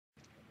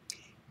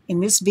In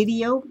this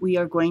video, we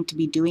are going to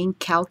be doing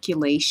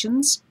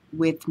calculations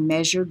with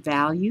measured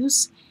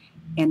values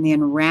and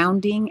then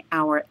rounding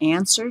our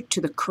answer to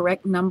the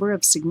correct number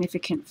of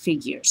significant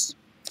figures.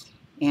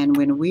 And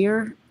when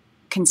we're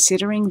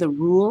considering the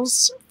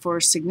rules for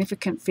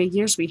significant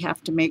figures, we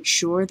have to make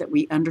sure that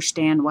we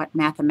understand what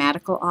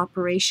mathematical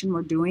operation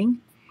we're doing.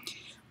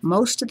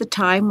 Most of the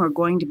time, we're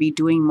going to be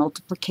doing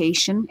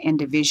multiplication and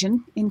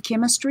division in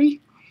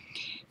chemistry.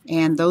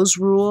 And those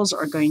rules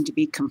are going to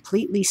be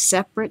completely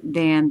separate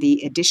than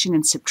the addition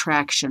and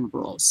subtraction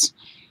rules.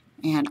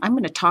 And I'm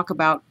going to talk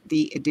about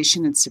the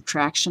addition and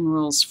subtraction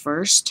rules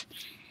first.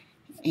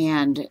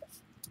 And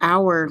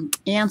our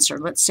answer,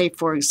 let's say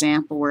for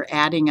example, we're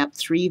adding up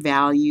three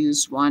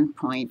values,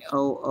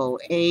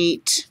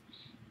 1.008,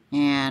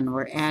 and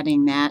we're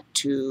adding that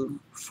to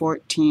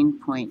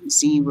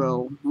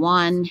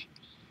 14.01,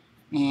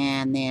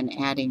 and then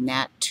adding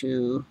that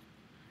to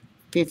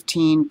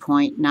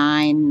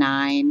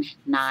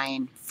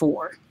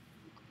 15.9994.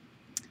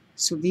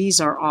 So these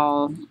are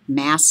all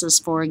masses,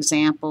 for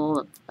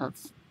example,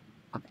 of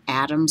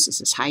atoms.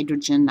 This is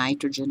hydrogen,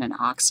 nitrogen, and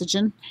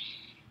oxygen.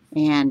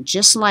 And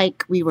just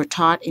like we were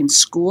taught in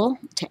school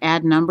to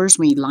add numbers,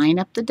 we line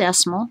up the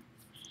decimal.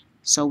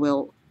 So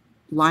we'll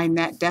line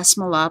that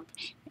decimal up,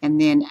 and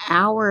then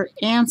our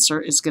answer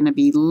is going to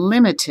be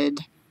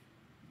limited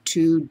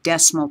to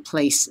decimal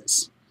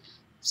places.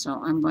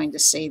 So I'm going to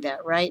say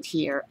that right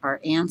here.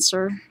 Our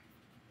answer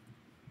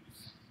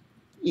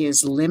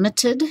is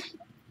limited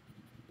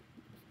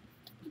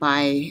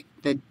by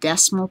the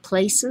decimal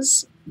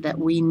places that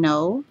we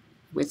know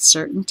with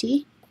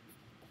certainty.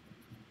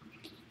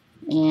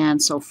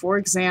 And so, for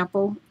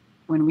example,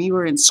 when we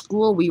were in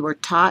school, we were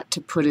taught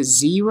to put a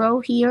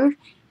 0 here,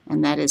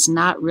 and that is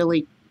not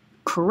really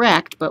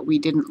correct, but we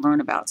didn't learn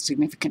about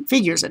significant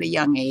figures at a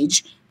young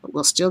age. But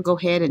we'll still go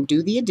ahead and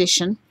do the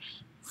addition.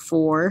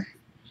 4,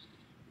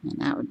 and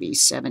that would be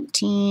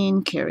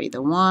 17, carry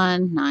the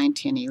 1, 9,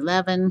 10,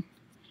 11,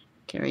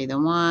 carry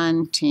the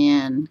 1,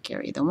 10,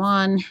 carry the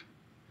 1,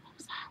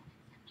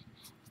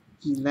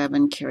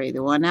 11, carry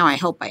the 1. Now I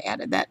hope I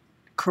added that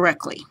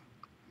correctly.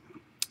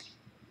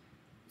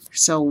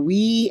 So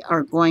we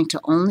are going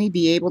to only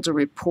be able to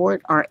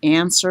report our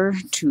answer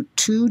to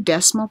 2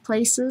 decimal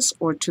places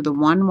or to the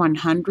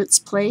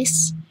 1/100th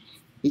place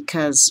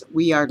because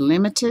we are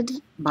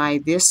limited by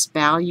this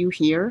value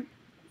here.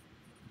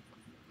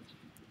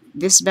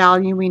 This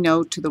value we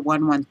know to the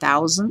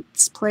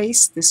 1/1000th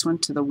place, this one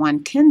to the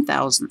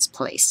 1/10,000th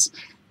place.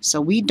 So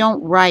we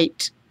don't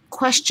write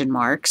question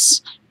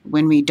marks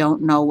when we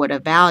don't know what a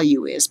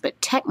value is,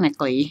 but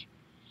technically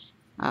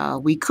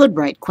we could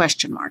write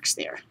question marks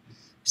there.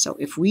 So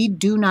if we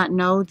do not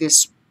know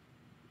this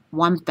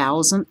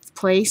 1,000th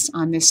place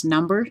on this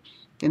number,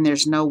 then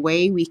there's no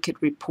way we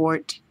could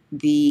report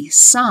the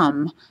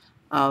sum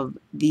of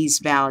these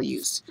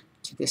values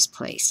to this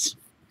place.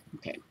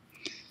 Okay.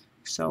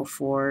 So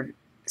for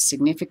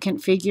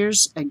significant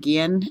figures,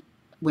 again,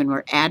 when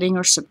we're adding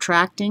or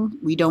subtracting,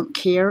 we don't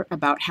care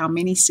about how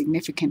many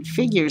significant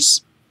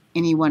figures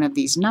any one of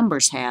these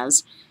numbers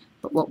has,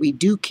 but what we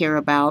do care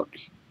about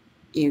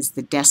is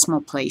the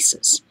decimal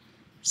places.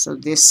 So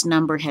this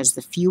number has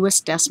the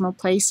fewest decimal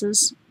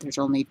places. There's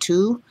only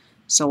 2,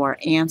 so our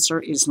answer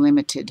is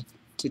limited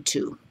to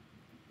 2.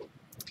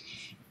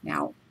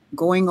 Now,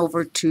 going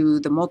over to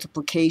the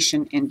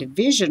multiplication and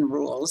division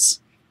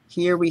rules,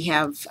 here we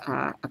have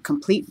a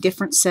complete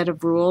different set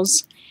of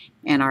rules,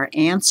 and our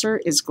answer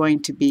is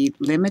going to be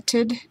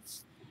limited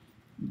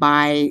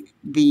by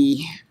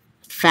the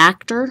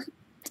factor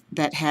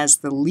that has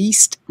the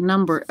least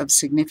number of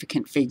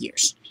significant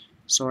figures.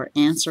 So our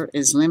answer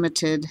is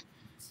limited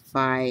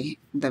by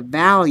the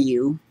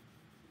value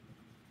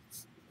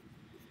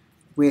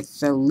with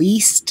the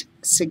least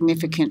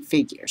significant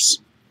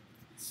figures.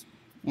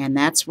 And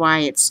that's why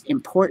it's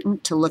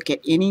important to look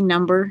at any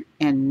number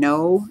and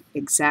know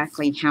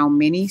exactly how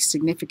many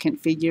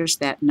significant figures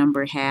that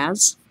number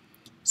has,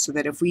 so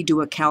that if we do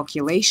a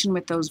calculation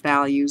with those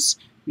values,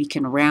 we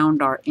can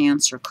round our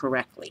answer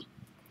correctly.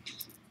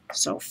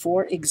 So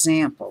for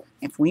example,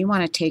 if we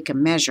want to take a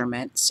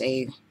measurement,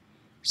 say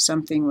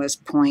something was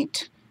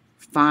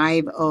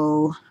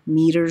 0.50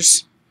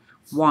 meters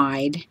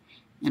wide,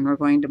 and we're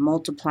going to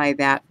multiply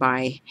that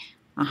by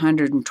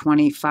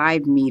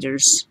 125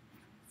 meters,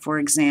 for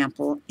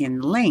example,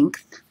 in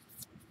length,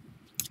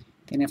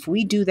 then if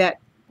we do that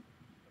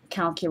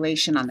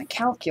calculation on the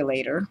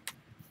calculator,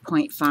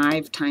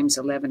 0.5 times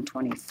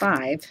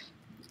 1125,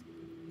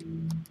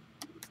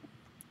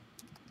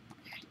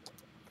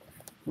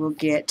 we'll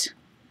get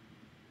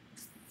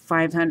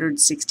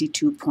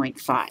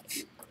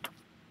 562.5.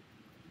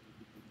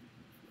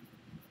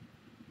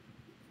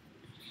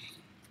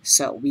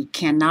 So we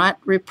cannot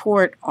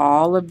report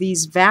all of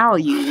these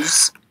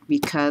values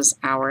because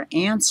our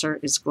answer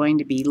is going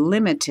to be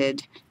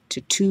limited to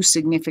 2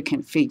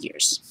 significant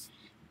figures.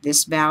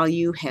 This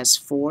value has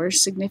 4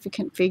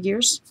 significant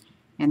figures,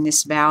 and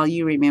this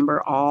value,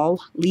 remember,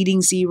 all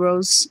leading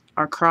zeros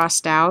are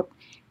crossed out,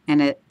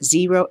 and a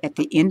 0 at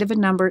the end of a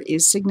number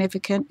is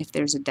significant if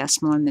there's a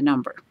decimal in the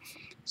number.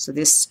 So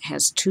this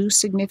has 2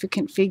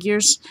 significant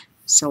figures,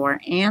 so our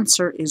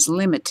answer is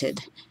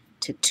limited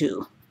to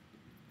 2.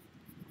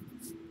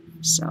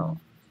 So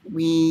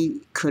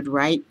we could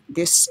write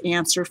this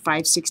answer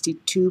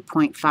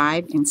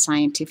 562.5 in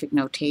scientific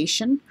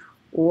notation,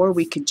 or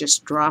we could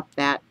just drop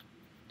that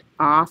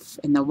off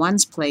in the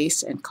ones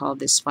place and call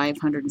this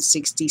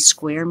 560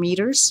 square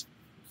meters.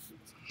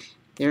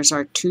 There's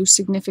our 2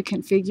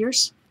 significant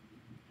figures.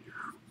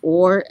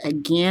 Or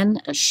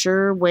again, a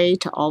sure way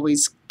to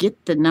always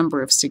get the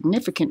number of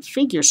significant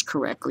figures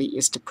correctly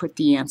is to put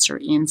the answer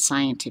in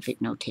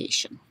scientific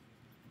notation.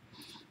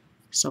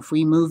 So if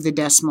we move the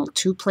decimal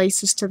 2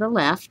 places to the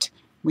left,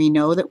 we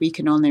know that we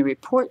can only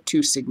report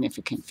 2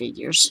 significant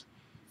figures.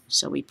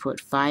 So we put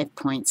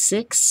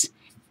 5.6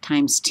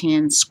 times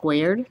 10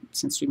 squared,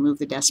 since we moved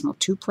the decimal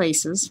 2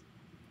 places.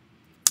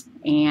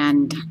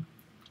 And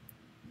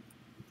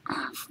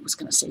I was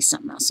going to say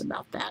something else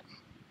about that.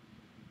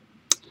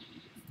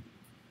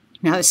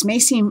 Now this may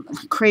seem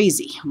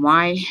crazy.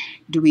 Why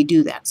do we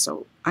do that?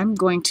 So I'm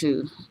going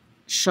to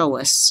show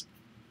us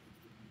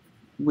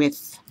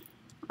with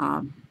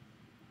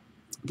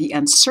the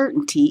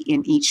uncertainty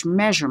in each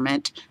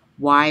measurement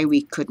why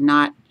we could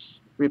not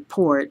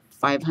report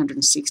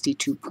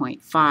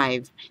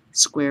 562.5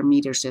 square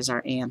meters as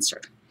our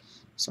answer.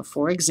 So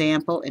for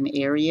example, an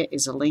area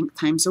is a length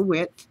times a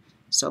width.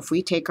 So if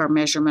we take our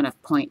measurement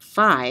of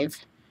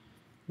 0.5,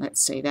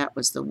 let's say that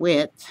was the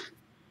width,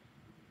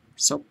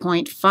 so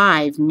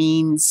 0.5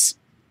 means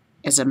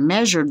as a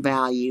measured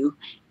value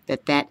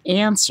that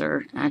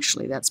answer,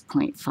 actually that's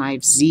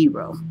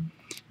 0.50.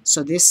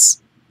 So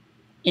this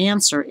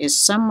answer is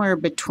somewhere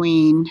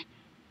between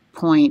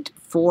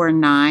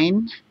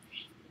 0.49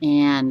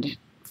 and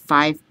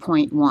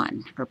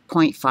 5.1, or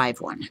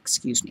 0.51,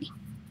 excuse me.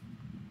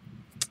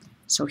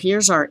 So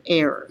here's our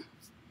error.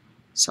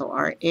 So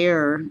our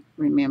error,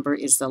 remember,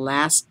 is the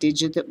last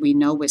digit that we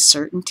know with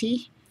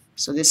certainty.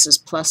 So this is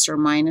plus or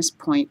minus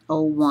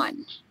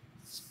 0.01.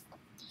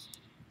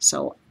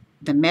 So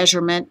the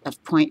measurement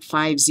of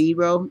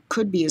 0.50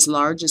 could be as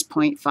large as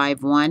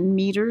 0.51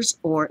 meters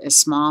or as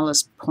small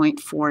as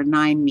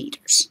 0.49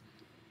 meters.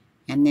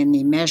 And then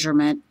the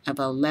measurement of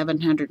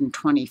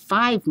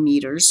 1125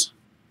 meters,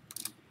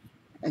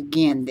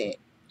 again, the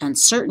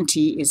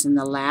uncertainty is in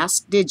the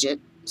last digit,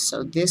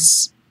 so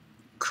this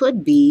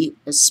could be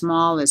as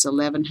small as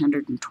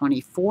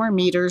 1124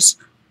 meters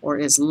or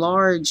as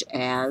large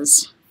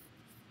as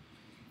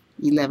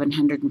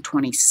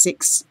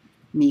 1126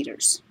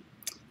 meters.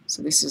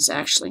 So this is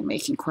actually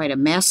making quite a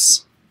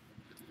mess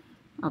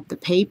of the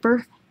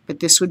paper, but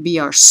this would be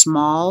our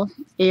small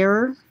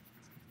error.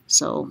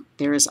 So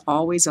there is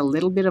always a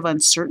little bit of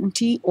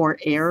uncertainty or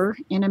error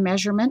in a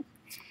measurement.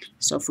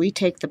 So if we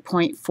take the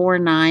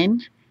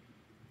 0.49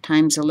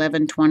 times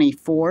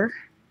 1124,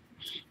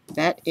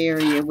 that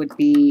area would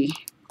be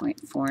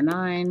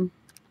 0.49.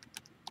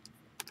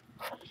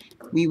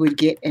 We would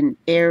get an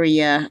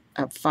area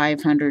of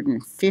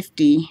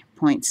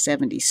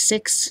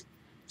 550.76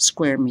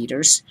 square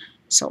meters.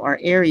 So our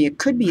area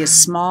could be as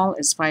small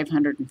as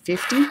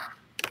 550,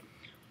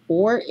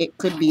 or it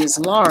could be as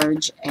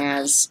large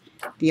as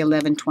the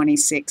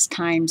 1126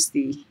 times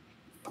the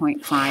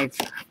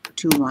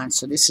 0.521.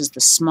 So this is the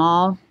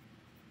small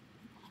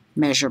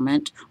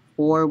measurement,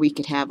 or we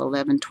could have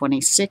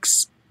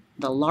 1126,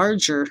 the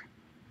larger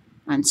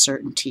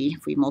uncertainty.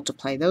 If we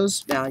multiply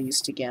those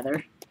values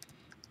together,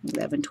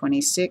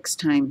 1126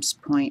 times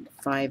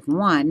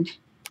 0.51,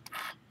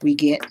 we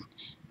get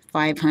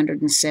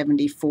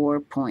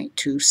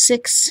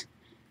 574.26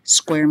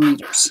 square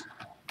meters.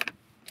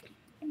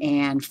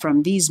 And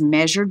from these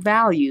measured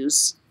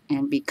values,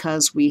 and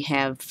because we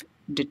have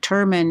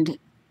determined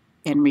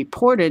and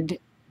reported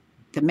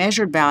the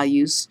measured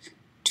values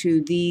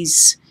to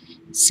these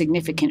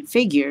significant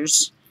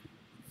figures,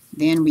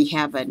 then we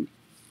have an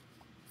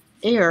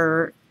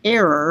error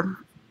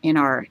in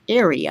our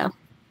area.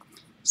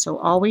 So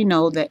all we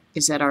know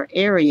is that our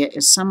area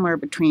is somewhere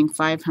between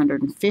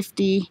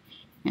 550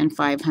 and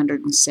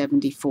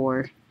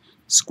 574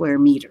 square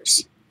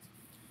meters.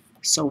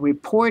 So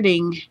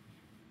reporting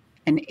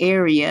an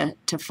area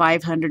to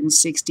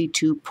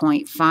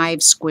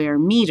 562.5 square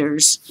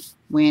meters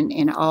when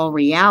in all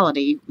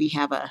reality we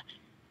have a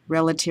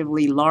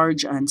relatively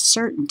large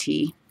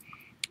uncertainty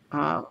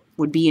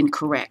would be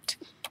incorrect.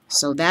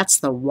 So that's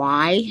the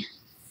why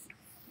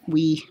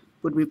we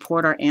would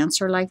report our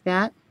answer like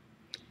that.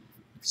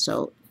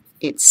 So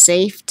it's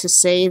safe to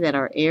say that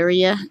our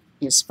area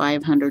is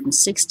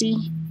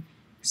 560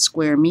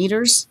 square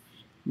meters.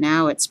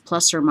 Now it's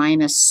plus or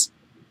minus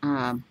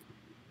 10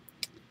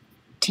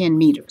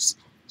 meters.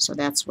 So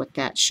that's what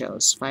that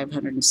shows,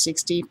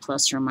 560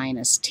 plus or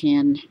minus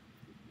 10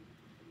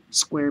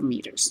 square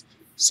meters.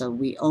 So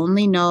we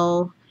only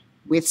know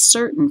with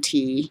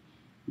certainty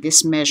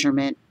this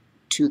measurement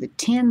to the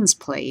tens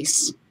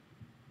place.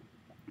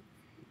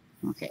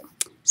 Okay,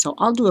 so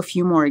I'll do a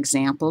few more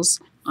examples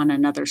on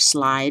another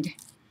slide.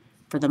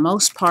 For the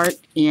most part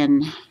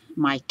in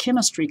my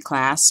chemistry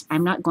class,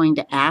 I'm not going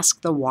to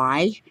ask the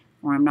why,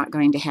 or I'm not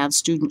going to have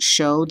students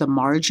show the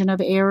margin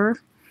of error.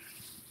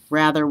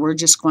 Rather, we're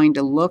just going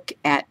to look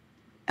at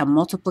a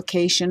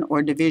multiplication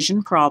or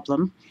division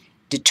problem,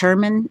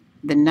 determine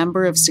the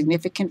number of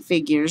significant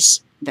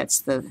figures that's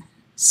the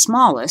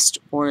smallest,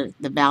 or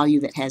the value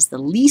that has the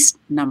least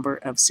number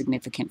of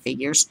significant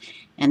figures,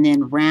 and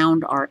then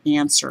round our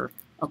answer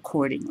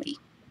accordingly.